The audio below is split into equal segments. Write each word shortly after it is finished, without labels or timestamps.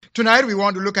Tonight we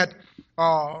want to look at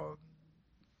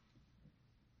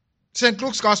St.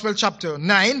 Luke's Gospel chapter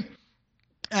 9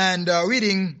 and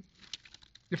reading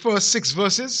the first 6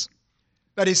 verses.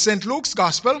 That is St. Luke's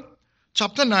Gospel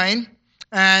chapter 9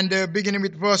 and beginning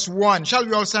with verse 1. Shall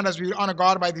we all stand as we honor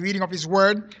God by the reading of His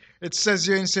Word? It says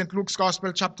here in St. Luke's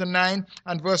Gospel chapter 9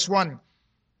 and verse 1.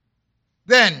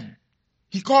 Then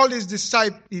He called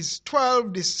His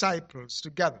 12 disciples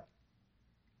together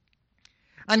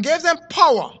and gave them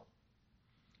power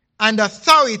and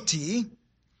authority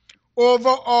over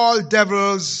all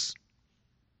devils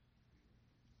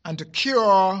and to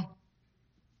cure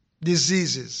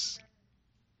diseases.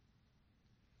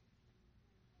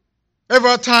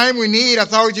 Every time we need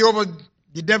authority over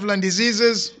the devil and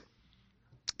diseases,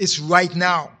 it's right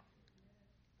now.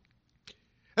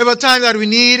 Every time that we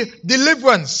need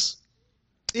deliverance,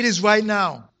 it is right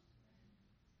now.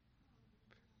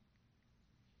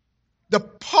 The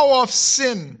power of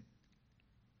sin,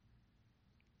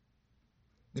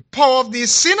 the power of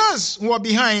these sinners who are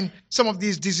behind some of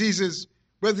these diseases,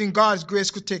 whether in God's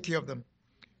grace could take care of them.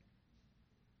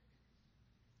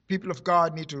 People of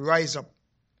God need to rise up,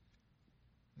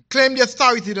 claim the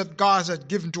authority that God has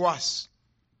given to us.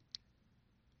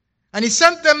 And He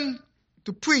sent them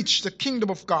to preach the kingdom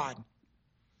of God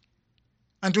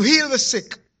and to heal the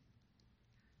sick.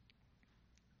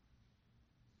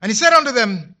 And He said unto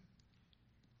them,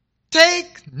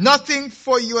 take nothing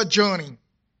for your journey,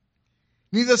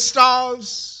 neither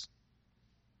staves,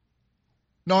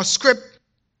 nor scrip,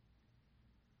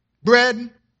 bread,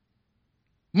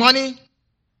 money,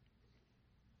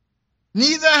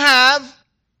 neither have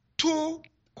 2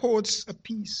 coats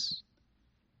apiece.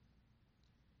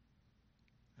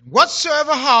 And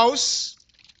whatsoever house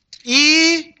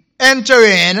ye enter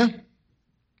in,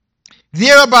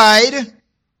 there abide,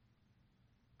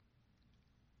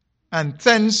 and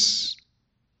thence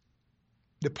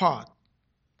depart.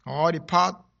 Or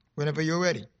depart whenever you're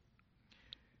ready.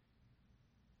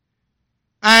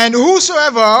 And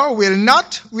whosoever will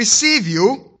not receive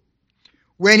you,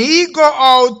 when ye go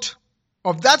out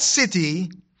of that city,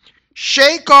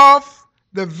 shake off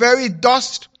the very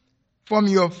dust from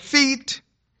your feet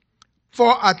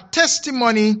for a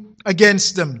testimony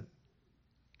against them.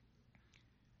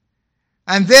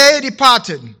 And they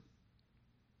departed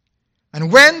and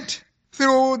went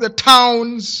through the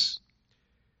towns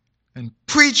and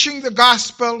preaching the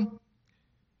gospel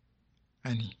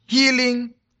and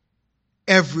healing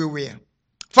everywhere.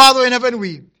 Father in heaven,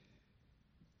 we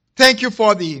thank you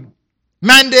for the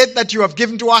mandate that you have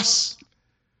given to us.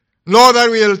 Lord, that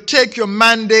we'll take your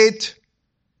mandate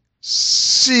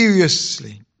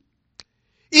seriously.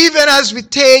 Even as we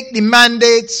take the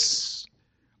mandates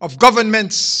of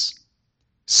governments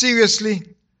seriously,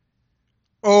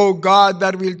 oh God,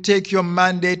 that we'll take your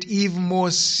mandate even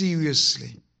more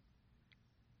seriously.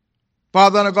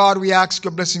 Father and God, we ask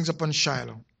your blessings upon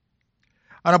Shiloh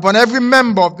and upon every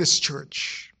member of this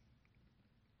church.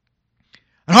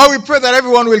 And how we pray that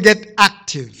everyone will get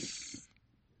active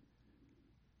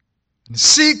and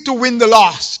seek to win the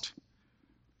lost,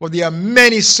 for there are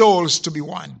many souls to be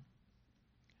won.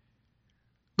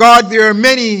 God, there are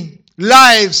many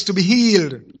lives to be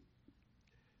healed.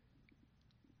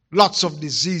 Lots of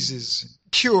diseases,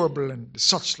 curable and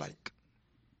such like.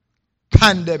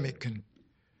 Pandemic and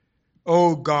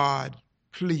oh God,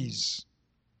 please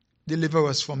deliver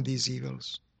us from these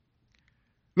evils.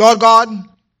 Lord God,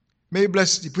 may you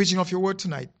bless the preaching of your word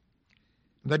tonight,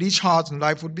 that each heart and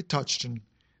life would be touched, and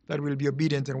that we'll be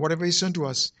obedient, and whatever is sent to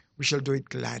us, we shall do it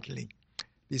gladly.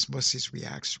 These mercies we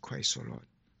ask through Christ, O Lord.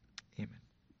 Amen.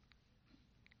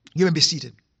 You may be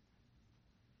seated.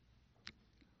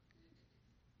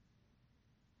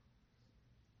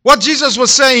 What Jesus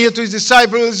was saying here to his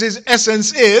disciples, his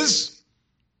essence is,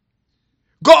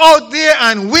 go out there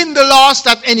and win the lost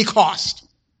at any cost.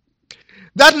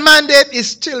 That mandate is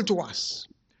still to us.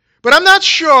 But I'm not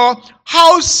sure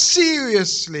how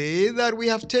seriously that we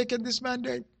have taken this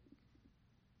mandate.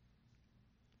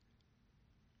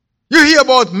 You hear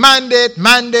about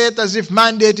mandate as if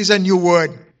mandate is a new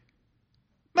word.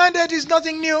 Mandate is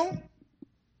nothing new.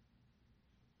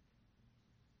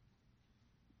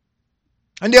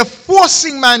 And they're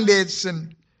forcing mandates,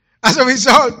 and as a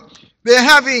result, they're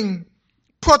having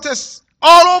protests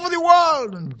all over the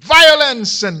world, and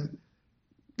violence, and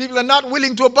people are not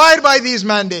willing to abide by these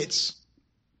mandates.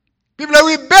 People are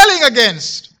rebelling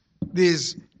against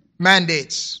these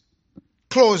mandates.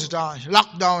 Closed down,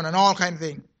 locked down, and all kind of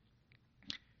thing.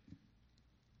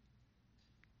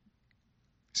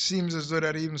 Seems as though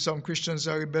that even some Christians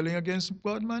are rebelling against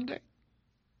God's mandate.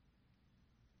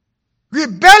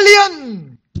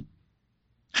 Rebellion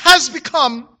has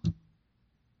become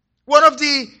one of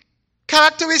the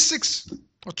characteristics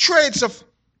or traits of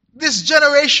this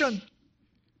generation.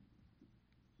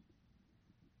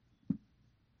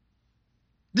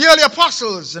 The early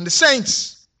apostles and the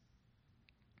saints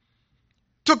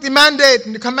took the mandate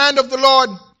and the command of the Lord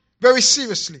very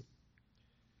seriously.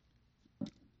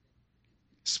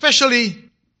 Especially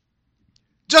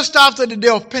just after the day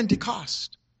of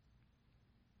Pentecost.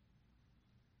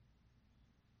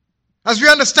 As we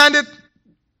understand it,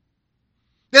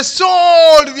 they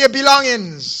sold their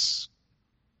belongings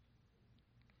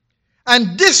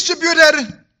and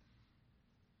distributed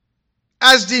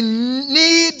as the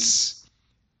needs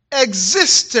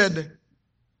existed,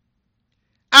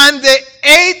 and they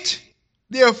ate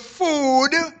their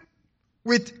food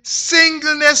with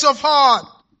singleness of heart.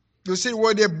 You see the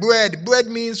word there, bread. Bread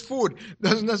means food.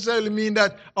 Doesn't necessarily mean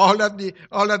that all that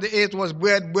they ate was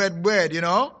bread, you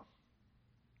know.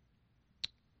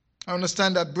 I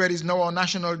understand that bread is now our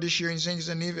national dish here in St. Kitts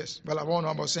and Nevis. Well, I won't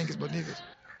know about St. Kitts, but Nevis.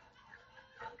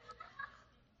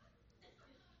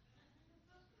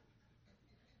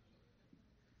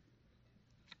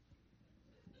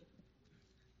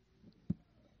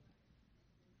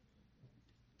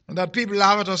 And that people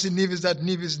laugh at us in Nevis, that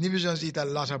Nevisians eat a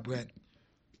lot of bread.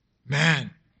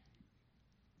 Man.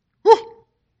 Whew.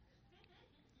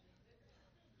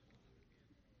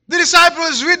 The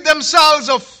disciples rid themselves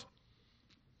of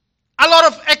a lot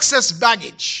of excess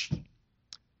baggage.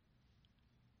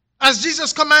 As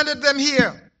Jesus commanded them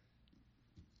here.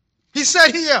 He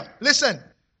said here, listen,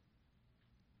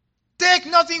 take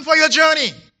nothing for your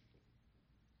journey.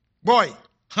 Boy,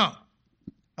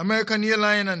 American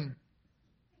Airlines and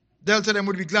Delta them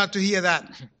would be glad to hear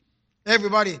that.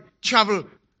 Everybody travel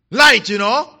light, you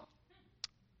know.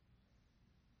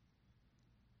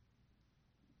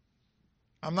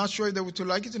 I'm not sure if they would too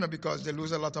like it, you know, because they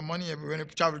lose a lot of money when you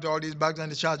travel to all these bags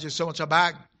and they charge you so much a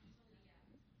bag.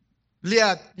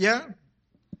 Yeah?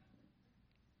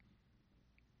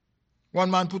 One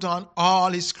man put on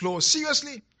all his clothes.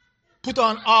 Seriously? Put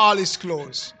on all his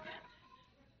clothes.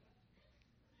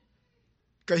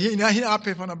 Because he not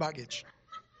pay for no baggage.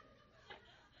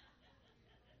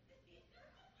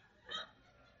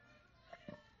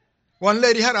 One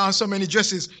lady had on so many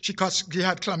dresses, she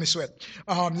had clammy sweat.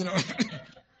 You know.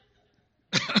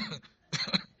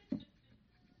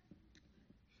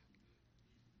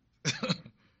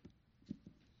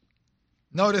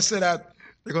 Now they say that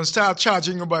they're going to start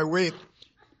charging you by weight.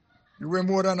 You weigh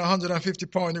more than 150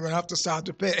 pounds, you're going to have to start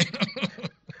to pay.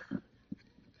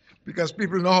 Because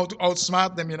people know how to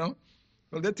outsmart them, you know.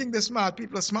 Well, they think they're smart.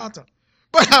 People are smarter.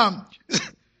 But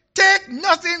take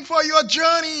nothing for your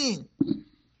journey.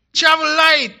 Travel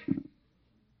light.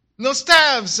 No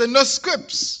staffs and no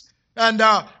scripts. And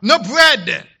no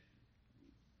bread.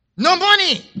 No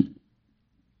money.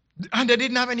 And they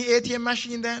didn't have any ATM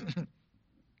machine then.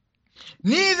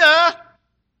 Neither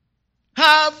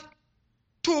have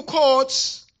 2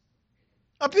 coats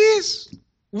apiece.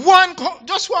 One coat,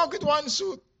 just walk with one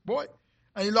suit, boy.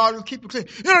 And the Lord will keep you clean.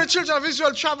 You know, the children of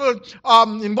Israel traveled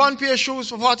in one pair of shoes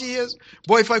for 40 years.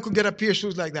 Boy, if I could get a pair of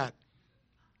shoes like that.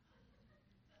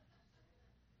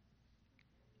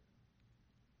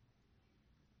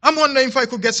 I'm wondering if I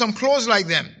could get some clothes like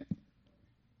them.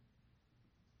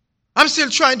 I'm still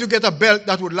trying to get a belt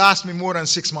that would last me more than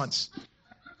 6 months.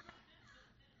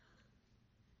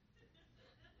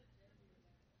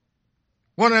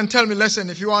 One of them tell me, listen,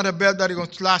 if you want a belt that is going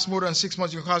to last more than 6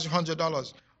 months, it will cost you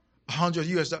 $100, $100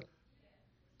 US.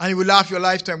 And it will last your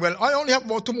lifetime. Well, I only have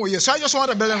about 2 more years, so I just want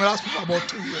a belt that will last me for about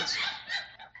 2 years.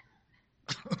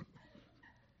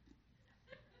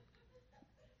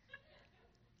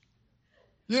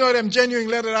 You know them genuine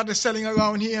leather that they're selling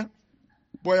around here?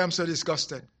 Boy, I'm so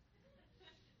disgusted.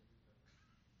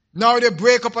 Now they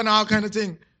break up and all kind of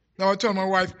thing. Now I told my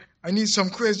wife, I need some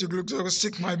crazy glue to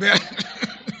stick my bed.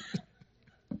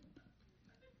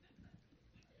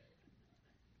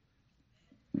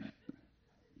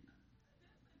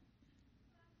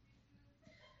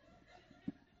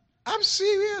 I'm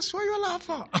serious. Why you laugh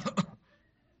for?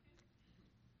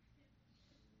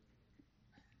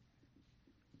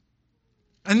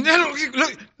 And then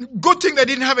look, good thing they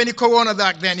didn't have any corona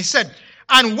back then. He said,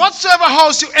 and whatsoever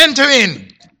house you enter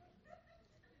in,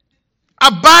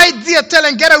 abide there, tell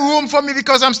and get a room for me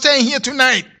because I'm staying here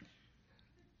tonight.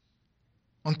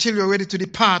 Until you're ready to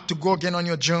depart to go again on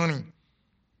your journey.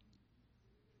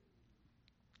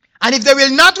 And if they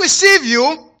will not receive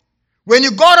you, when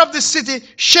you go out of the city,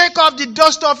 shake off the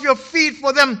dust off your feet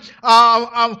for them,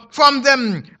 from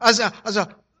them as a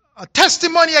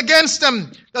testimony against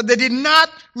them that they did not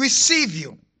receive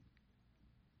you.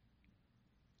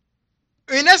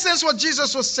 In essence, what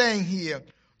Jesus was saying here,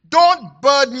 don't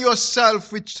burden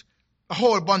yourself with a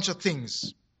whole bunch of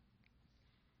things.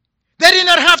 They did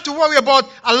not have to worry about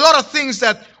a lot of things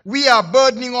that we are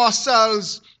burdening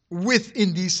ourselves with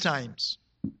in these times.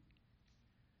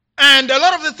 And a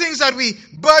lot of the things that we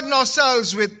burden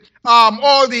ourselves with,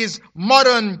 all these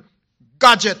modern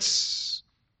gadgets,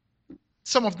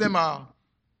 some of them are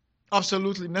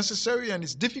absolutely necessary, and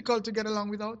it's difficult to get along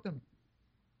without them.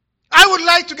 I would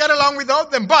like to get along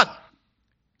without them, but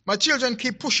my children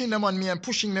keep pushing them on me, and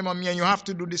you have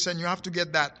to do this and you have to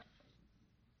get that.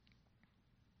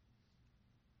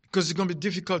 Because it's going to be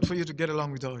difficult for you to get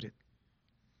along without it.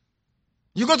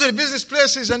 You go to the business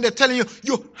places and they're telling you,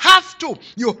 you have to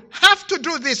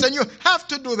do this and you have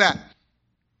to do that.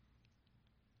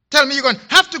 Tell me you're going to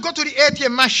have to go to the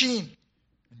ATM machine.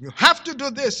 You have to do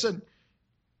this and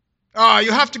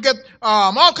you have to get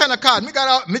all kind of cards.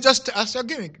 I said,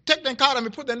 take them card and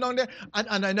me put them down there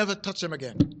and I never touch them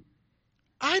again.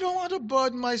 I don't want to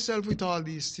burden myself with all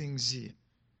these things here.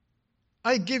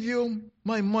 I give you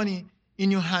my money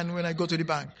in your hand when I go to the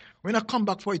bank. When I come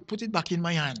back for it, put it back in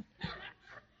my hand.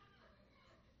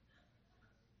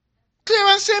 Clear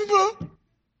and simple.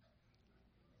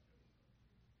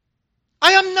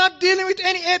 I am not dealing with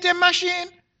any ATM machine.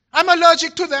 I'm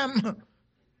allergic to them.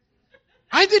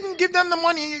 I didn't give them the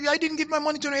money. I didn't give my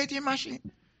money to the ATM machine.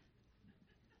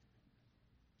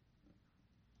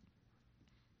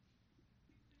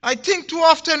 I think too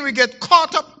often we get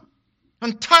caught up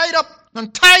and tied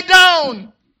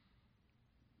down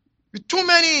with too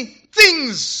many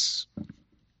things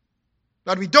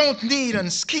that we don't need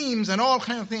and schemes and all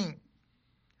kind of things.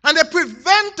 And they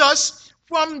prevent us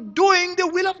from doing the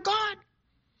will of God.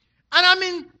 And I'm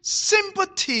in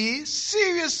sympathy,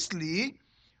 seriously,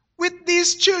 with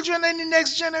these children and the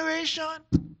next generation.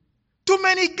 Too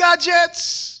many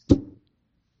gadgets. And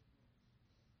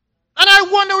I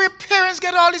wonder where parents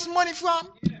get all this money from.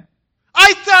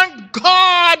 I thank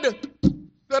God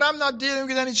that I'm not dealing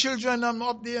with any children. I'm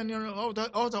up there and out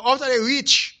of their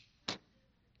reach.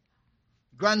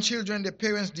 Grandchildren, the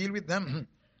parents deal with them.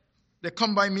 They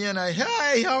come by me and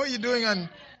hey, how are you doing? And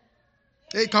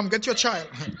hey, come get your child.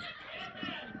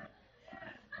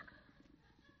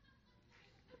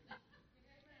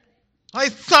 I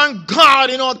thank God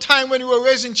in our time when we were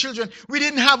raising children, we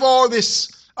didn't have all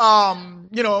this,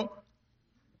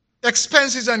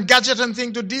 expenses and gadget and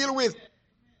thing to deal with.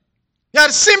 We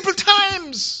had simple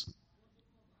times.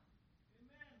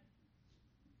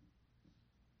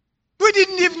 We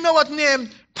didn't even know what name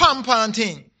pamper and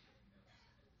thing.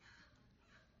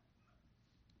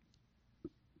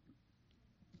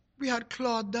 We had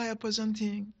cloth diapers and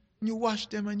thing. You wash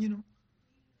them and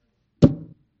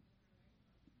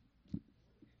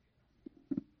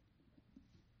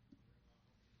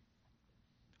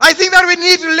I think that we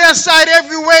need to lay aside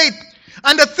every weight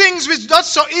and the things which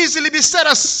does so easily beset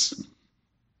us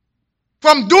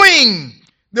from doing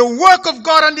the work of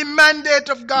God and the mandate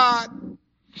of God.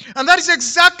 And that is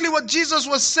exactly what Jesus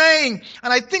was saying.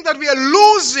 And I think that we are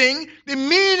losing the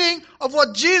meaning of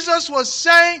what Jesus was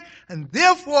saying. And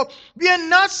therefore, we are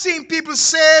not seeing people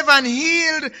saved and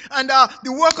healed and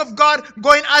the work of God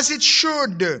going as it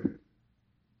should.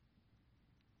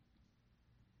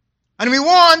 And we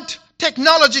want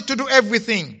technology to do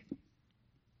everything.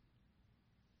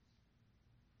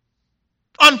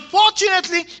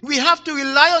 Unfortunately, we have to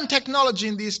rely on technology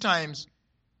in these times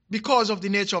because of the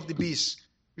nature of the beast.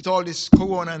 With all this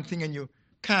corona and thing, and you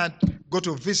can't go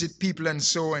to visit people and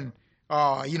so, and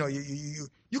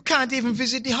you can't even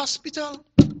visit the hospital.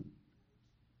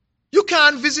 You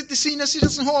can't visit the senior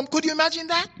citizen home. Could you imagine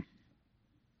that?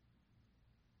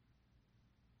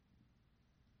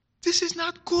 This is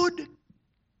not good.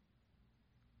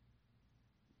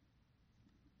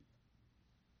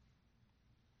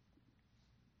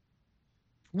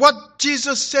 What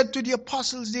Jesus said to the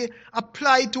apostles, they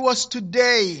apply to us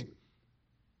today.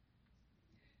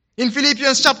 In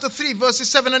Philippians chapter 3, verses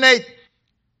 7 and 8,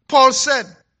 Paul said,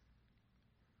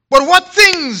 "But what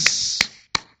things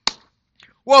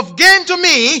were of gain to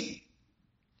me,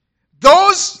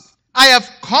 those I have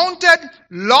counted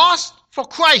lost for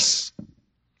Christ.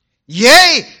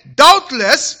 Yea,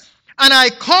 doubtless, and I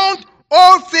count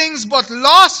all things but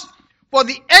loss for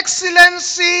the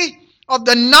excellency of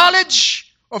the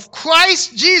knowledge of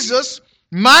Christ Jesus,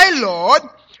 my Lord,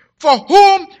 for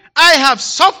whom I have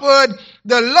suffered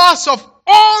the loss of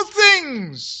all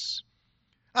things,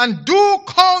 and do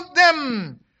count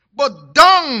them but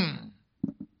dung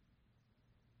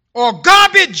or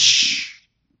garbage,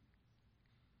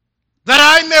 that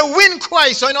I may win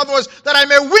Christ." Or in other words, that I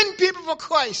may win people for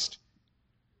Christ.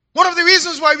 One of the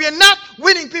reasons why we are not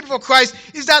winning people for Christ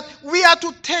is that we are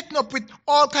too taken up with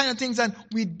all kinds of things and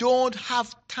we don't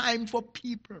have time for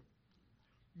people.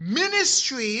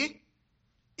 Ministry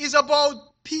is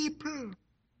about people.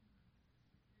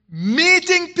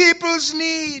 Meeting people's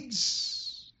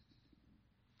needs.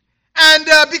 And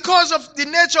because of the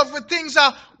nature of the things,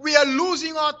 we are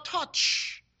losing our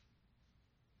touch.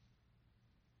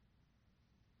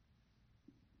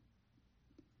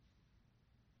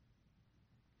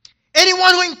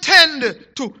 Anyone who intends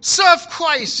to serve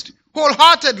Christ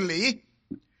wholeheartedly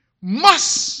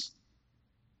must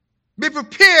be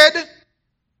prepared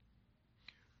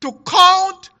to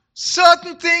count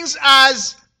certain things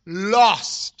as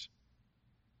lost.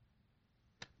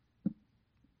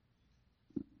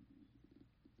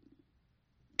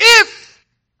 If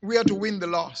we are to win the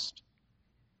lost,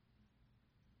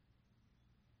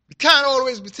 we can't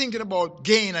always be thinking about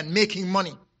gain and making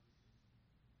money.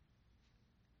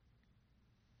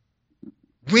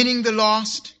 Winning the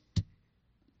lost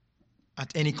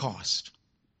at any cost.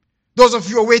 Those of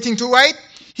you who are waiting to write,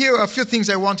 here are a few things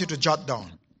I want you to jot down.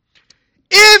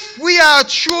 If we are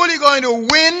truly going to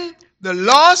win the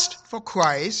lost for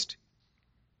Christ,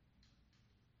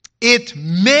 it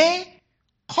may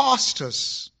cost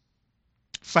us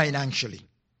financially.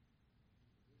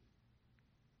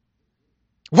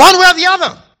 One way or the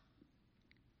other.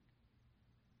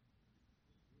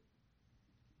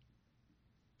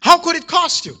 How could it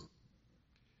cost you?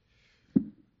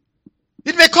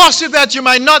 It may cost you that you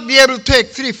might not be able to take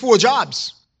 3-4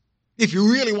 jobs if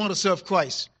you really want to serve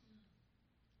Christ.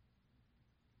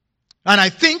 And I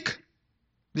think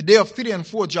the day of 3 and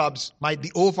 4 jobs might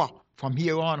be over from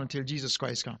here on until Jesus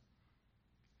Christ comes.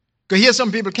 Because here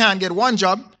some people can't get 1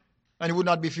 job, and it would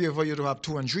not be fair for you to have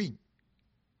 2 and 3.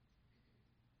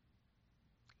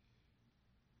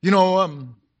 You know,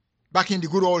 back in the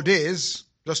good old days,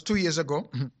 just 2 years ago,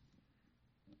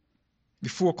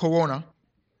 before Corona,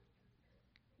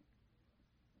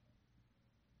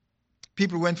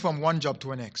 people went from 1 job to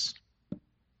the next.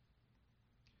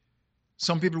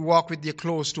 Some people walk with their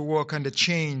clothes to work and they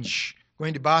change, go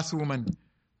in the bathroom, and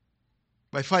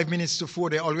by 5 minutes to 4,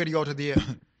 they're already out of there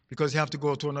because they have to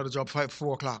go to another job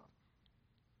 4 o'clock.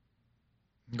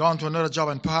 Gone to another job,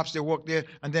 and perhaps they work there,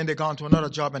 and then they gone to another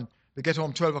job, and they get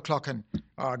home 12 o'clock and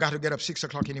got to get up 6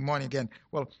 o'clock in the morning again.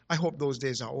 Well, I hope those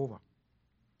days are over.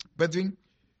 Brethren,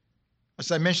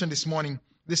 as I mentioned this morning,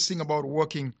 this thing about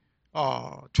working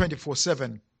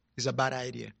 24/7 is a bad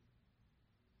idea.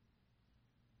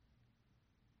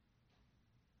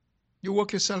 You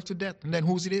work yourself to death, and then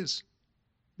whose it is?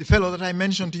 The fellow that I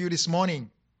mentioned to you this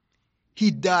morning,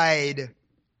 he died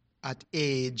at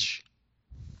age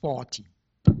 40.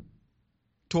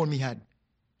 Told me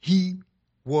he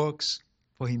works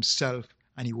for himself,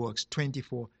 and he works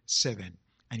 24/7,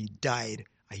 and he died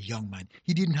a young man.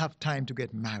 He didn't have time to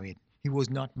get married. He was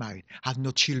not married, had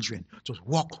no children. Just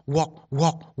walk,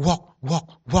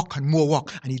 and more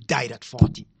walk, and he died at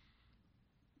 40.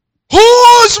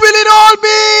 Whose will it all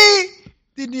be?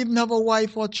 Didn't even have a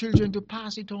wife or children to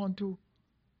pass it on to.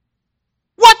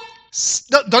 What?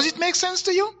 Does it make sense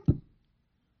to you?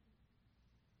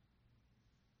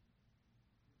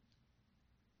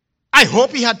 I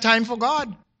hope he had time for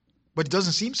God, but it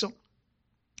doesn't seem so.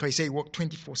 Because he said he worked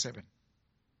 24/7.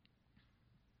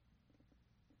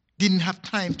 Didn't have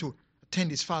time to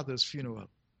attend his father's funeral.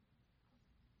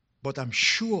 But I'm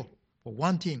sure, for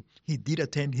one thing, he did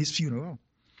attend his funeral.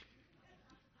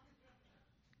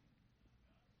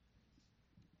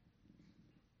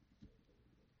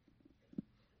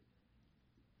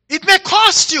 It may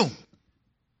cost you.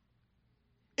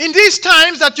 In these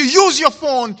times that you use your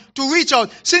phone to reach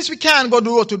out, since we can't go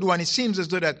door to door, and it seems as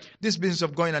though that this business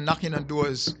of going and knocking on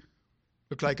doors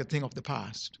look like a thing of the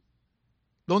past.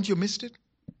 Don't you miss it?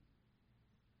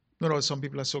 No, some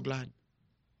people are so glad.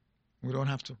 We don't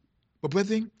have to. But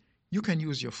brethren, you can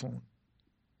use your phone.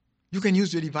 You can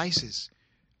use your devices.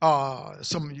 You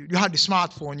have the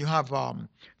smartphone, you have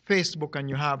Facebook, and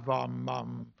you have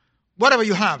whatever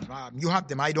you have. You have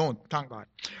them. I don't, thank God.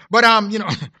 But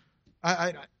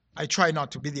I try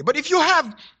not to be there. But if you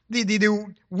have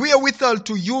the wherewithal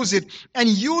to use it, and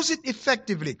use it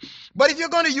effectively. But if you're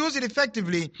going to use it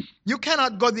effectively, you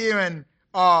cannot go there and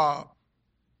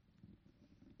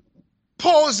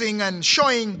posing and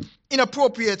showing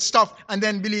inappropriate stuff and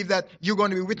then believe that you're going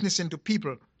to be witnessing to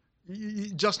people.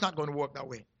 It's just not going to work that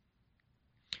way.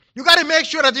 You got to make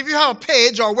sure that if you have a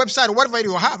page or a website or whatever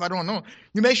you have, I don't know,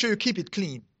 you make sure you keep it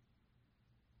clean.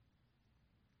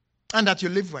 And that you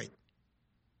live right.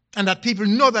 And that people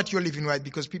know that you're living right,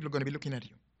 because people are going to be looking at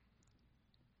you.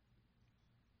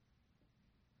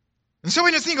 And so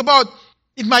when you think about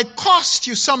It might cost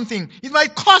you something. It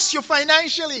might cost you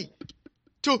financially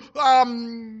to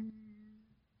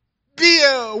be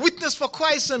a witness for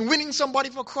Christ and winning somebody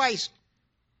for Christ.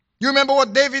 You remember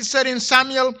what David said in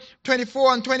Samuel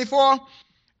 24 and 24?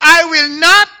 I will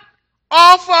not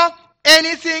offer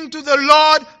anything to the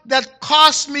Lord that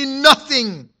costs me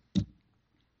nothing.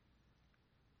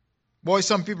 Boy,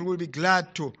 some people will be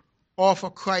glad to offer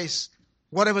Christ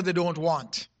whatever they don't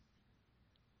want.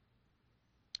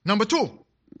 Number two,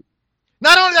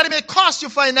 not only that it may cost you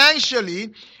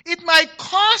financially, it might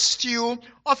cost you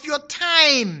of your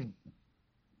time.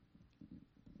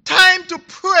 Time to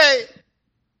pray.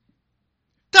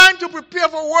 Time to prepare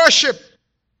for worship.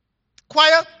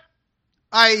 Choir,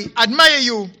 I admire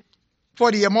you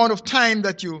for the amount of time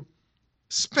that you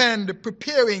spend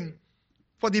preparing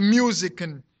for the music,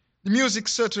 and the music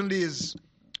certainly is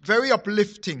very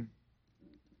uplifting.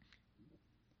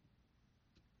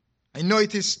 I know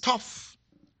it is tough,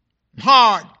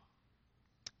 hard,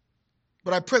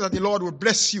 but I pray that the Lord will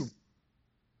bless you.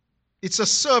 It's a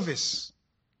service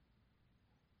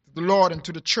to the Lord and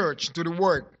to the church, to the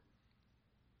word.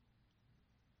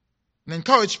 And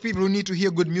encourage people who need to hear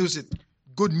good music.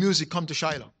 Good music, come to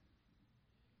Shiloh.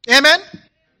 Amen?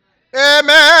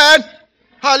 Amen.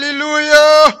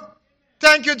 Hallelujah.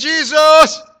 Thank you,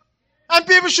 Jesus. And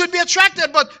people should be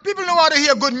attracted, but people know how to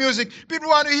hear good music. People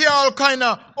want to hear all kind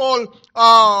of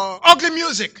ugly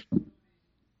music.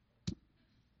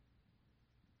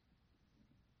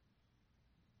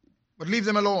 But leave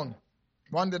them alone.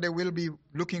 One day they will be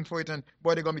looking for it, and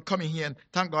boy, they're going to be coming here, and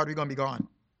thank God we're going to be gone.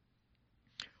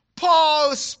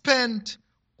 Paul spent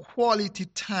quality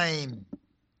time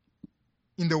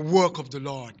in the work of the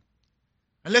Lord.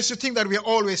 Unless you think that we are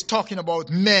always talking about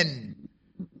men.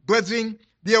 Brethren,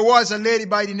 there was a lady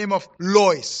by the name of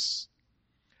Lois.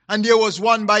 And there was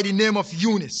one by the name of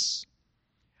Eunice.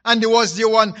 And there was the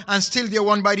one, and still there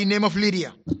one by the name of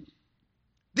Lydia.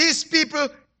 These people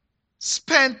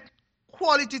spent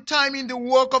quality time in the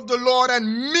work of the Lord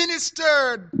and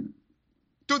ministered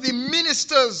to the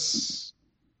ministers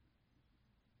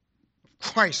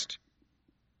of Christ.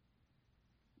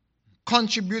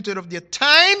 Contributed of their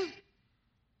time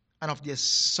and of their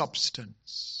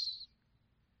substance.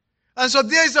 And so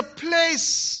there is a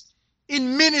place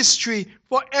in ministry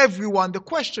for everyone. The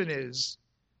question is,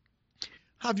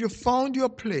 have you found your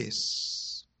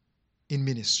place in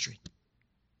ministry?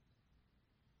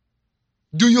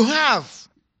 Do you have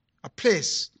a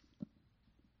place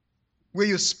where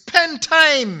you spend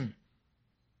time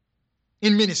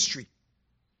in ministry?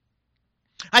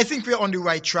 I think we're on the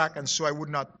right track, and so I would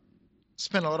not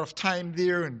spend a lot of time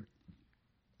there. And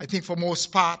I think for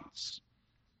most parts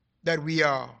that we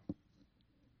are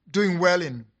doing well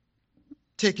in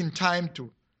taking time to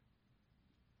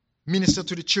minister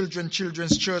to the children,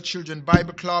 children's church, children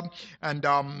Bible club, and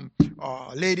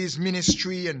ladies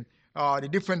ministry, and the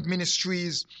different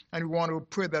ministries. And we want to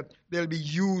pray that they'll be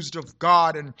used of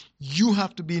God, and you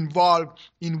have to be involved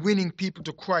in winning people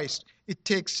to Christ. It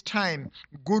takes time.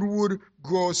 Good wood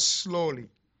grows slowly.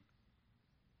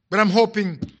 But I'm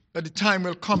hoping that the time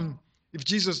will come, if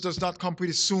Jesus does not come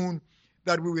pretty soon,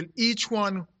 that we will each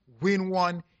one win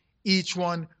one, each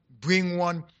one bring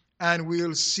one, and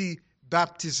we'll see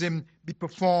baptism be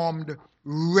performed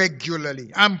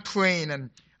regularly. I'm praying and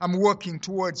I'm working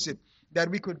towards it, that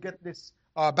we could get this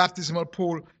baptismal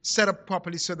pool set up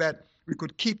properly so that we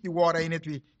could keep the water in it.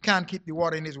 We can't keep the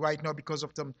water in it right now because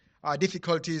of some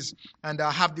difficulties, and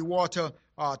have the water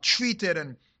treated,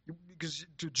 and because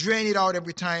to drain it out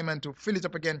every time and to fill it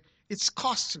up again, it's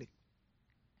costly.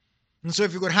 And so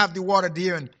if you could have the water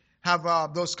there and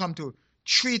have those come to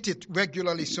treat it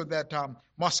regularly so that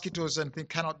mosquitoes and things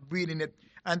cannot breed in it,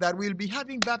 and that we'll be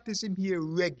having baptism here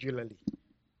regularly.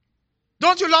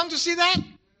 Don't you long to see that?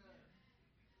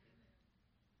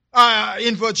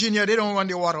 In Virginia, they don't run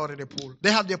the water out of the pool.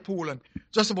 They have their pool, and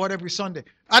just about every Sunday,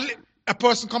 a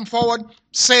person come forward,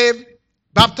 saved,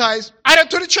 baptized, added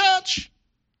to the church,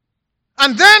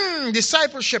 and then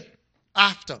discipleship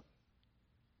after.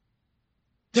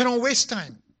 They don't waste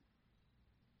time.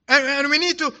 And we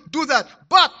need to do that.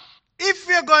 But if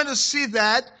we're going to see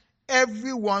that,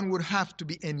 everyone would have to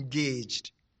be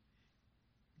engaged.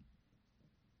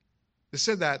 They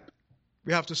said that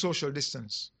we have to social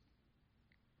distance.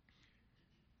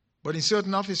 But in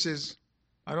certain offices,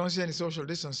 I don't see any social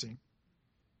distancing.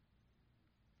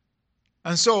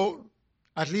 And so,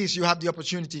 at least you have the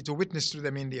opportunity to witness to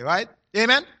them in there, right?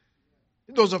 Amen?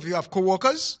 Those of you who have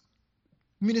co-workers,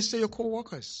 minister your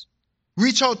co-workers.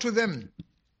 Reach out to them.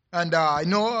 And I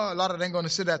know a lot of them are going to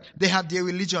say that they have their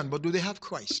religion, but do they have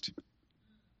Christ?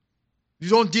 You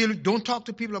don't talk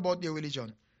to people about their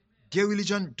religion. their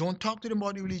religion, don't talk to them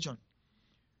about the religion.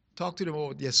 Talk to them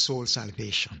about their soul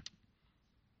salvation.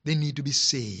 They need to be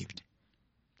saved.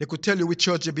 They could tell you which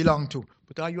church they belong to,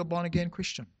 but are you a born-again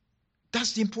Christian?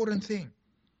 That's the important thing.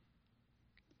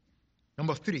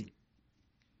 Number 3,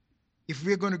 if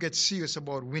we're going to get serious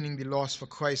about winning the lost for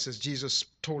Christ, as Jesus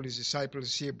told his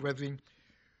disciples here, brethren,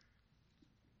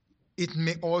 it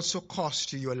may also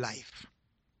cost you your life.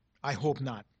 I hope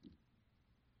not.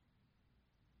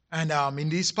 And in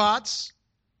these parts,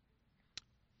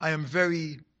 I am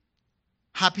very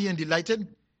happy and delighted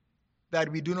that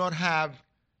we do not have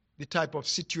the type of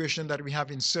situation that we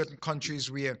have in certain countries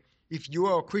where if you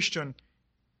are a Christian,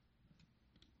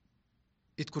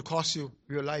 it could cost you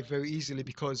your life very easily,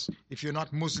 because if you're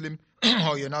not Muslim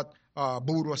or you're not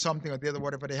Buddha or something or the other,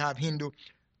 whatever they have, Hindu,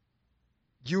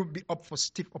 you'll be up for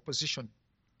stiff opposition.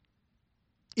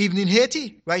 Even in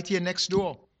Haiti, right here next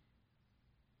door,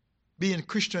 being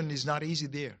Christian is not easy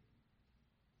there.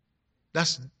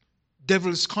 That's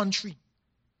devil's country,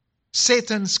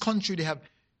 Satan's country. They have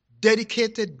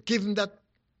dedicated, given that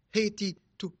Haiti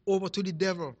over to the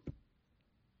devil.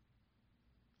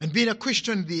 And being a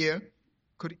Christian there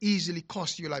could easily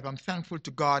cost you your life. I'm thankful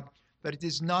to God that it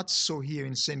is not so here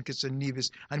in St. Kitts and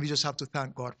Nevis, and we just have to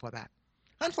thank God for that.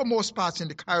 And for most parts in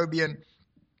the Caribbean,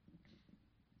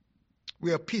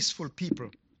 we are peaceful people,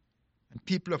 and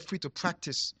people are free to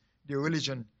practice their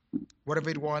religion, whatever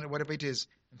it is.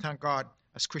 And thank God,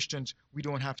 as Christians, we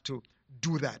don't have to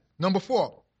do that. Number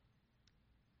 4,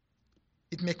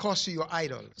 it may cost you your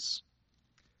idols.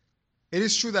 It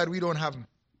is true that we don't have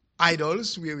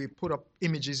idols where we put up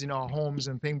images in our homes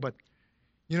and things, but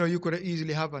you could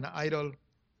easily have an idol.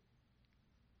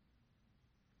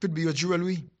 Could be your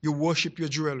jewelry. You worship your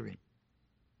jewelry.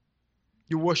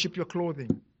 You worship your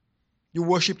clothing. You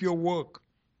worship your work.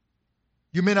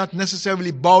 You may not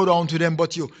necessarily bow down to them,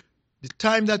 but the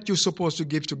time that you're supposed to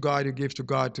give to God, you give to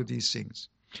God to these things.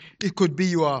 It could be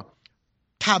your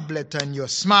tablet and your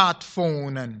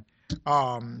smartphone,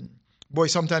 and boy,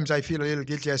 sometimes I feel a little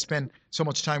guilty. I spend so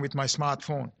much time with my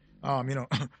smartphone,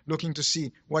 looking to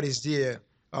see what is there.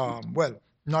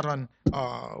 Not on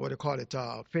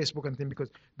Facebook and things, because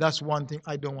that's one thing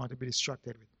I don't want to be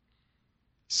distracted with.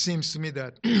 Seems to me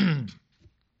that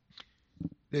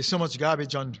there's so much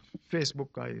garbage on Facebook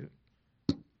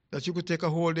that you could take a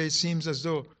whole day. It seems as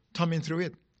though thumbing through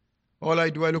it. All I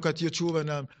do, I look at YouTube and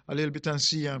a little bit and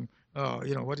see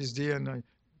what is there, and I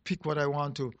pick what I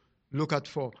want to look at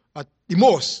for at the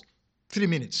most 3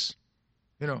 minutes.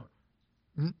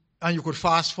 And you could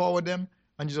fast forward them,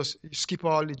 and you just skip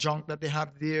all the junk that they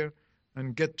have there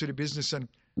and get to the business and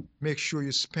make sure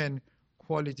you spend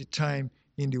quality time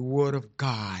in the Word of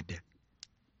God.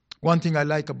 One thing I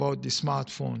like about the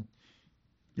smartphone,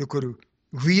 you could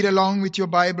read along with your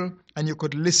Bible and you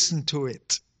could listen to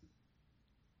it.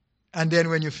 And then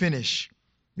when you finish,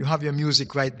 you have your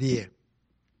music right there.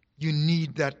 You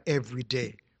need that every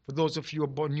day. For those of you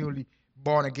who are newly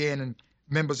born again and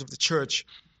members of the church,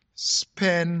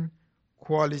 spend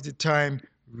quality time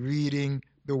reading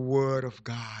the Word of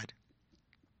God.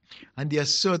 And there are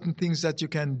certain things that you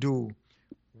can do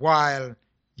while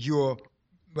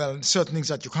certain things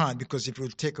that you can't, because it will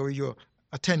take away your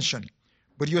attention.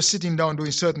 But you're sitting down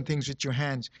doing certain things with your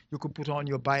hands. You could put on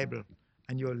your Bible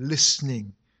and you're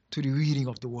listening to the reading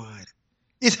of the Word.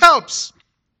 It helps.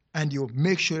 And you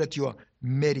make sure that you are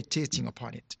meditating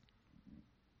upon it.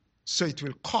 So it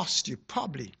will cost you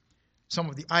probably some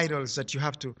of the idols that you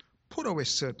have to put away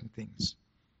certain things.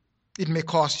 It may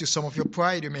cost you some of your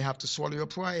pride. You may have to swallow your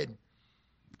pride.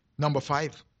 Number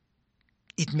 5,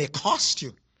 it may cost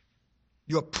you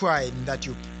your pride in that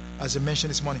you, as I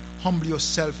mentioned this morning, humble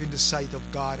yourself in the sight of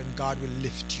God and God will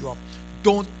lift you up.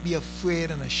 Don't be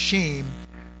afraid and ashamed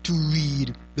to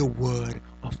read the Word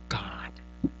of God.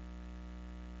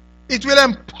 It will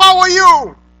empower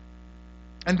you.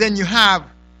 And then you have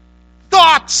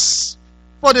thoughts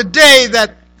for the day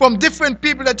that from different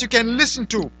people that you can listen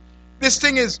to. This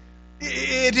thing it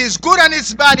is good and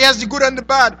it's bad. It has the good and the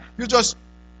bad. You just,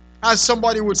 as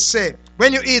somebody would say,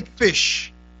 when you eat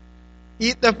fish,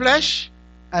 eat the flesh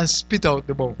and spit out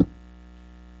the bone.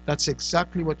 That's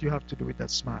exactly what you have to do with that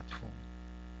smartphone.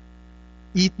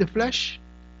 Eat the flesh,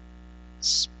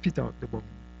 spit out the bone.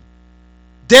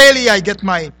 Daily I get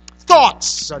my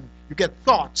thoughts, and you get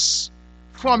thoughts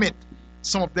from it.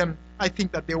 Some of them I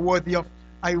think that they're worthy of.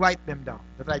 I write them down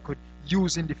that I could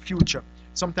use in the future.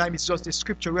 Sometimes it's just a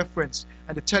scripture reference,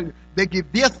 and they tell you, they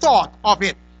give their thought of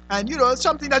it. And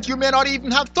something that you may not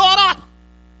even have thought of.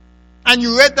 And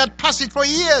you read that passage for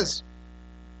years.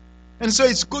 And so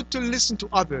it's good to listen to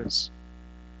others.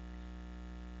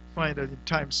 Find that in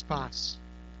times past,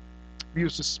 we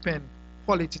used to spend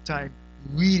quality time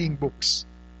reading books.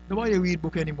 Nobody read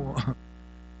book anymore.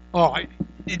 Oh,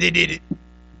 they did it.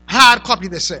 Hard copy,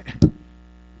 they say.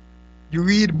 You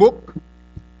read book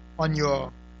on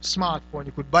your smartphone.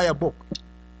 You could buy a book.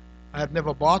 I have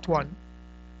never bought one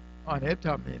on it.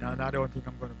 I mean, and I don't think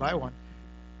I'm going to buy one.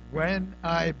 When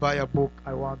I buy a book,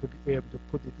 I want to be able to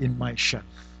put it in my shelf.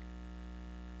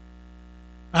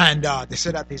 And they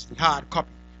say that is the hard copy.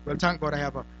 Well, thank God I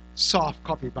have a soft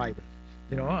copy Bible,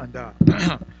 And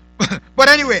but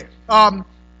anyway,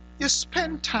 you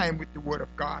spend time with the Word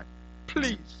of God,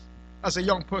 please, as a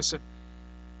young person.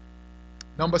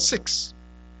 Number 6,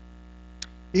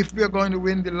 if we are going to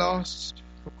win the lost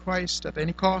for Christ at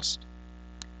any cost,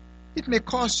 it may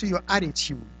cost you your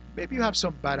attitude. Maybe you have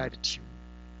some bad attitude.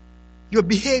 Your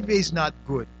behavior is not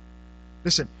good.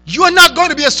 Listen, you are not going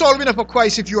to be a soul winner for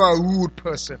Christ if you are a rude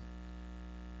person.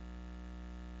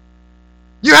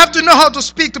 You have to know how to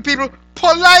speak to people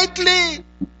politely.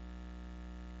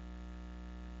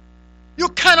 You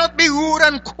cannot be rude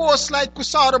and coarse like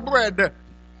Kusada bread.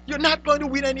 You're not going to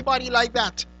win anybody like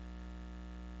that.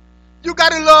 You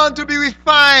got to learn to be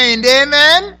refined.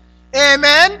 Amen?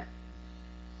 Amen?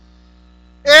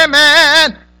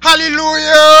 Amen.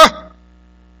 Hallelujah.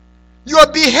 Your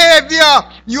behavior,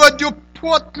 your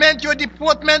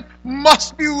deportment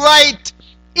must be right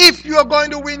if you're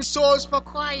going to win souls for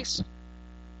Christ.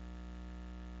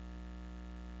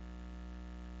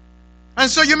 And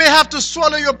so you may have to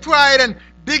swallow your pride and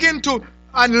begin to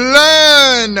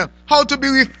learn how to be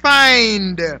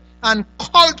refined and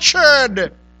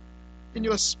cultured in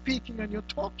your speaking and your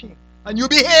talking and your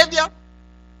behavior.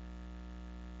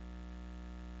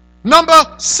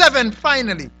 Number 7,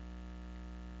 finally.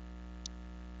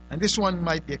 And this one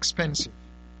might be expensive.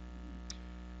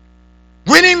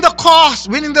 Winning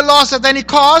the loss at any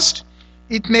cost,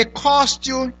 it may cost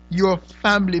you your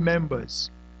family members.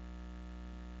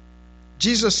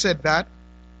 Jesus said that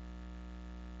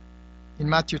in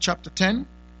Matthew chapter 10.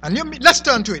 And let's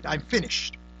turn to it. I'm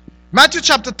finished. Matthew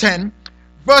chapter 10,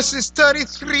 verses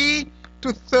 33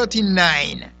 to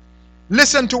 39.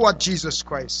 Listen to what Jesus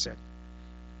Christ said.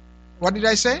 What did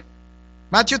I say?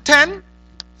 Matthew 10,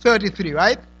 33,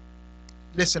 right?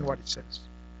 Listen what it says.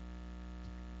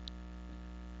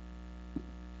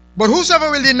 But whosoever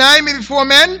will deny me before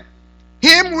men,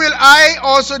 him will I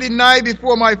also deny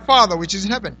before my Father which is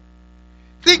in heaven.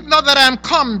 Think not that I am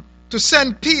come to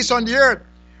send peace on the earth.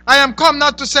 I am come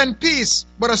not to send peace,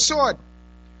 but a sword.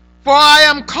 For I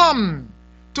am come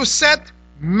to set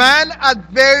man at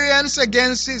variance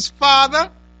against his father,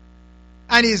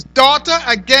 and his daughter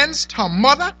against her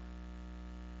mother,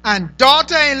 and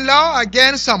daughter-in-law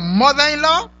against her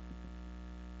mother-in-law.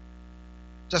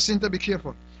 Jacinta, be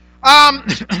careful. And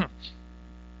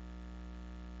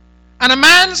a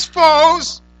man's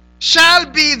foes shall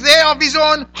be they of his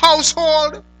own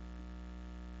household.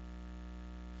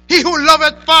 He who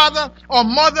loveth father or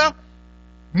mother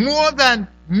more than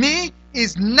me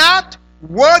is not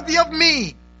worthy of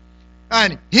me.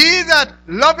 And he that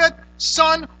loveth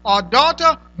son or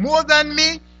daughter more than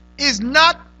me is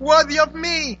not worthy of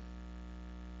me.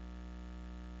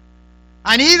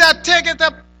 And he that taketh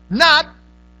up not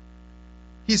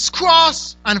his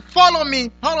cross and follow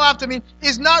after me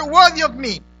is not worthy of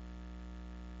me.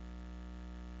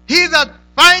 He that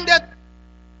findeth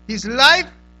his life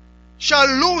shall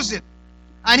lose it,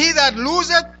 and he that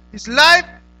loseth his life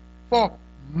for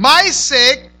my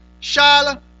sake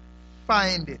shall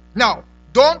find it. Now,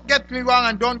 don't get me wrong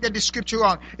and don't get the scripture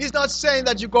wrong. He's not saying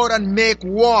that you go out and make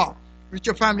war with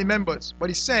your family members, but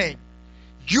he's saying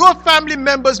your family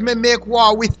members may make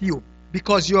war with you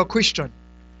because you're a Christian,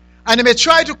 and they may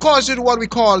try to cause you to what we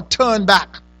call turn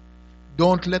back.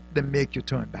 Don't let them make you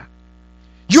turn back.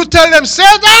 You tell them,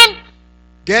 Satan,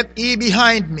 get ye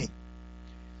behind me.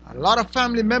 A lot of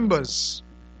family members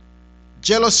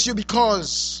jealous you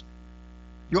because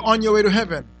you're on your way to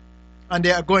heaven and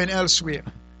they are going elsewhere,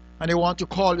 and they want to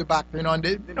call you back.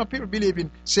 And people believe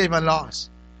in save and loss.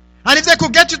 And if they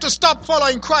could get you to stop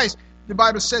following Christ, the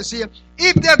Bible says here,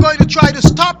 if they're going to try to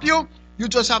stop you, you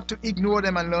just have to ignore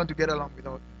them and learn to get along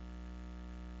without them.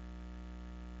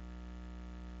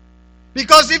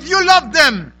 Because if you love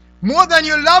them more than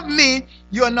you love me,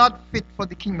 you are not fit for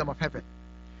the kingdom of heaven.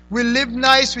 We live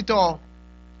nice with our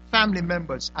family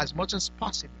members as much as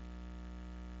possible.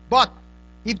 But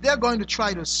if they're going to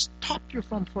try to stop you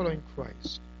from following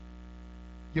Christ,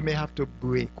 you may have to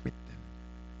break with them.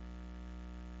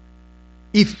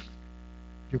 If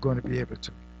you're going to be able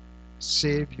to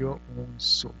save your own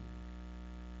soul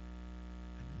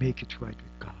and make it right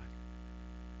with God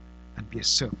and be a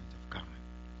servant of God.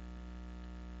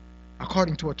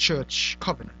 According to a church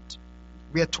covenant,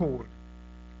 we are told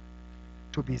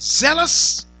to be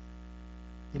zealous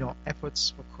in our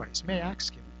efforts for Christ. May I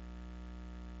ask you,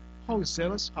 how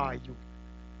zealous are you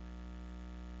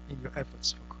in your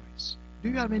efforts for Christ? Do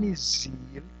you have any zeal?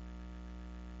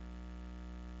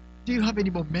 Do you have any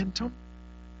momentum?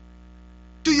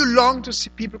 Do you long to see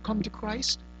people come to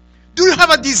Christ? Do you have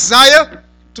a desire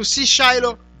to see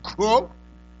Shiloh grow?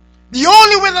 The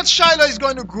only way that Shiloh is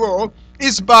going to grow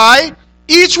is by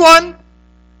each one,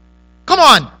 come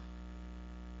on,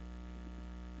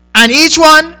 and each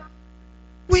one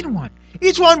win one.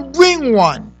 Each one bring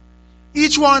one.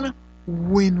 Each one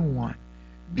win one.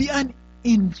 Be an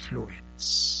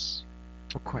influence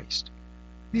for Christ.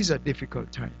 These are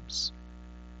difficult times.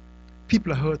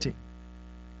 People are hurting.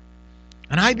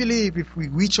 And I believe if we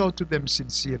reach out to them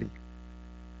sincerely,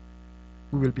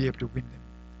 we will be able to win them.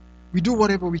 We do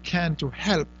whatever we can to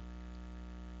help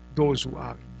those who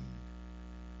are in need.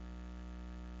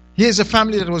 Here's a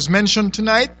family that was mentioned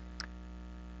tonight,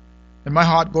 and my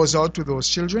heart goes out to those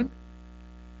children.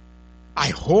 I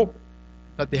hope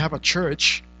that they have a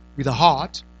church with a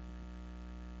heart,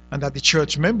 and that the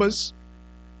church members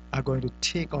are going to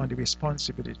take on the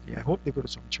responsibility. I hope they go to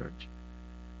some church.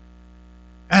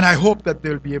 And I hope that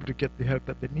they'll be able to get the help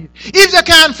that they need. If they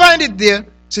can't find it there,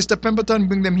 Sister Pemberton,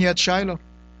 bring them here at Shiloh.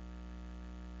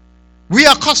 We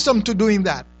are accustomed to doing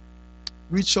that.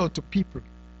 Reach out to people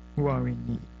who are in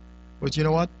need. But you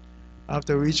know what?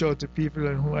 After reach out to people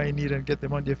who are in need and get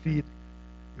them on their feet,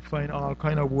 you find all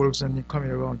kind of wolves and you're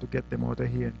coming around to get them out of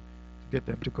here and to get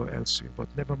them to go elsewhere. But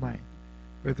never mind.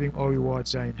 We think all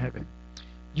rewards are in heaven.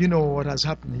 You know what has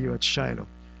happened here at Shiloh.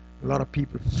 A lot of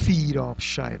people feed off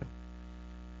Shiloh.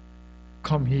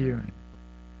 Come here and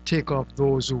take off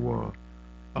those who were,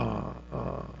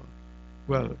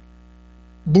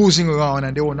 boozing around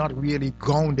and they were not really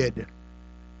grounded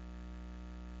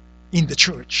in the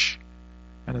church.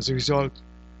 And as a result,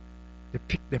 they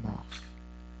pick them off.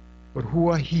 But who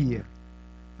are here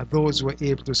are those who are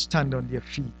able to stand on their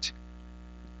feet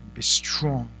and be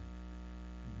strong,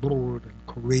 bold, and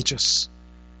courageous.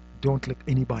 Don't let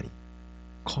anybody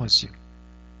cause you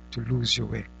to lose your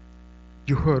way.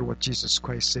 You heard what Jesus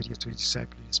Christ said here to his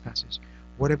disciples in this passage.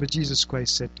 Whatever Jesus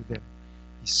Christ said to them,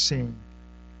 he's saying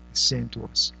the same to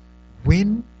us.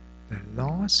 Win the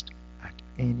lost at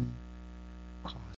any